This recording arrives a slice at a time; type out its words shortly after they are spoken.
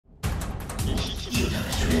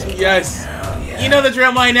Yes. You know the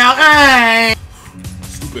drill by now. Hey!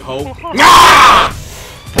 Stupid hoe. Ah!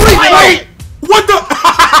 Wait! What the?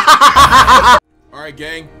 Alright,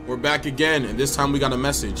 gang. We're back again, and this time we got a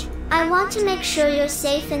message. I want to make sure you're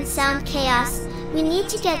safe in Sound Chaos. We need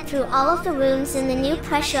to get through all of the rooms in the new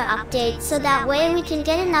Pressure update so that way we can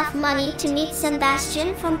get enough money to meet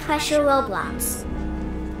Sebastain from Pressure Roblox.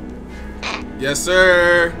 Yes,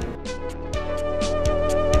 sir.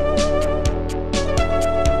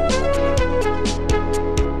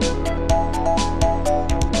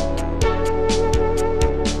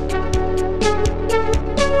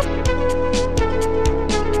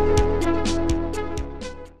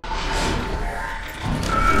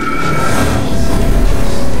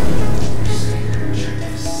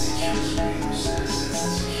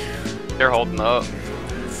 They're holding up.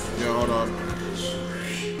 Yeah, hold on.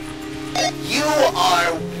 You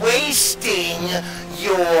are wasting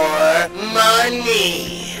your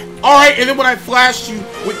money. Alright, and then when I flashed you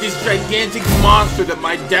with this gigantic monster that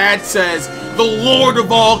my dad says, the Lord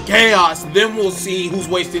of all chaos, then we'll see who's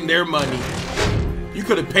wasting their money. You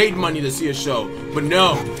could have paid money to see a show, but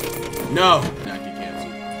no. No. Nah, get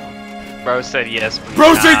canceled. Bro said yes.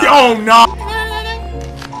 Bro said, oh no!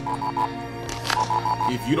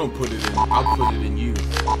 If you don't put it in, I'll put it in you.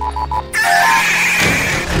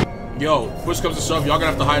 Yo, push comes to shove, y'all gonna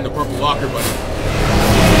have to hide in the purple locker, buddy.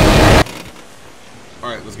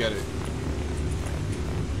 Alright, let's get it.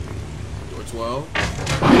 Door 12.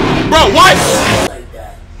 Bro, what?!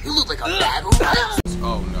 You look like a battle.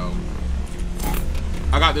 Oh no.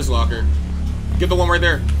 I got this locker. Get the one right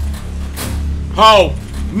there. Oh!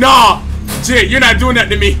 Nah! Shit, you're not doing that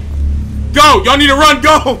to me! Go! Y'all need to run,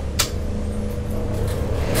 go!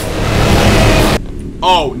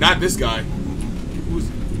 Oh, not this guy. Who's...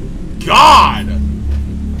 God!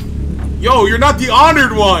 Yo, you're not the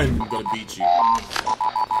honored one! I'm gonna beat you.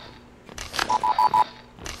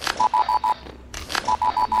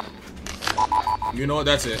 You know what?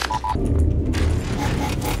 That's it.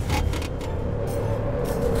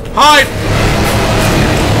 Hide!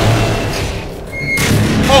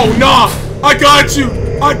 Oh, nah! I got you!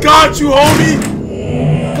 I got you, homie!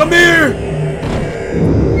 Come here!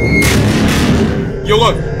 Yo,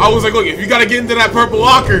 look, I was like, look, if you gotta get into that purple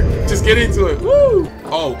locker, just get into it. Woo!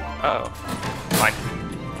 Oh. Uh-oh. Fine.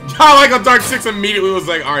 I like a Dark 6 immediately was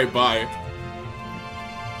like, alright, bye.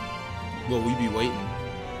 Will we be waiting?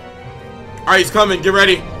 Alright, he's coming. Get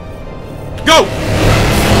ready. Go!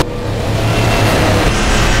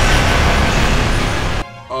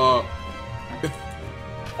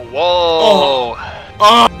 Whoa!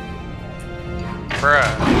 Oh!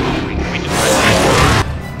 Bruh. We just...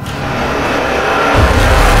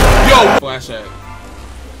 Yo! Flash at.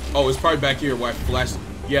 Oh, it's probably back here where I flashed.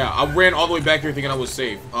 Yeah, I ran all the way back here thinking I was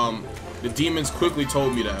safe. The demons quickly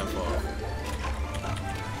told me to F off.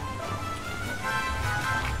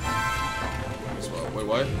 Wait,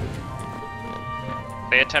 what?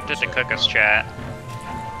 They attempted to cook us, chat.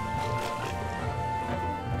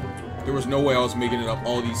 There was no way I was making it up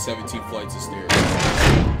all these 17 flights of stairs.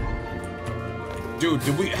 Dude,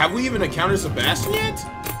 have we even encountered Sebastain yet?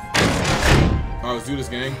 Alright, let's do this,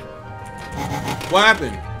 gang. What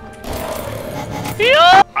happened?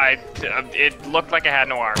 It looked like it had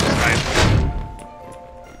no arms.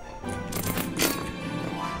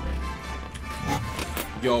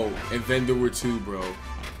 Yo, and then there were two, bro.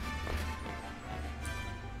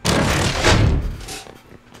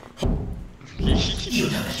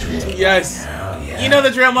 Yes. You know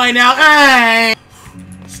the drill by now. Hey!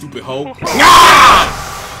 Stupid hoe. Ah!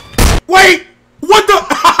 Wait! What the?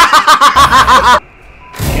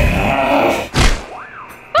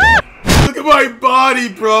 Look at my body,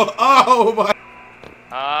 bro. Oh my.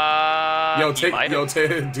 Yo,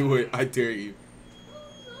 do it. I dare you.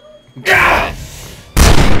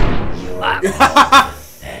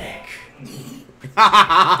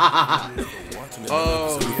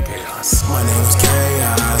 Oh. My name is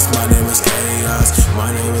Chaos, my name is Chaos,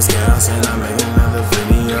 my name is Chaos, and I made another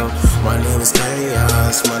video. My name is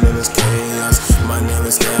Chaos, my name is Chaos, my name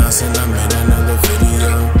is Chaos, and I made another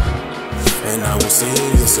video. And I will see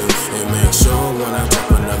you soon, and make sure when I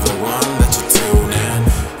drop another one that you tune in,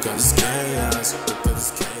 'cause it's Chaos.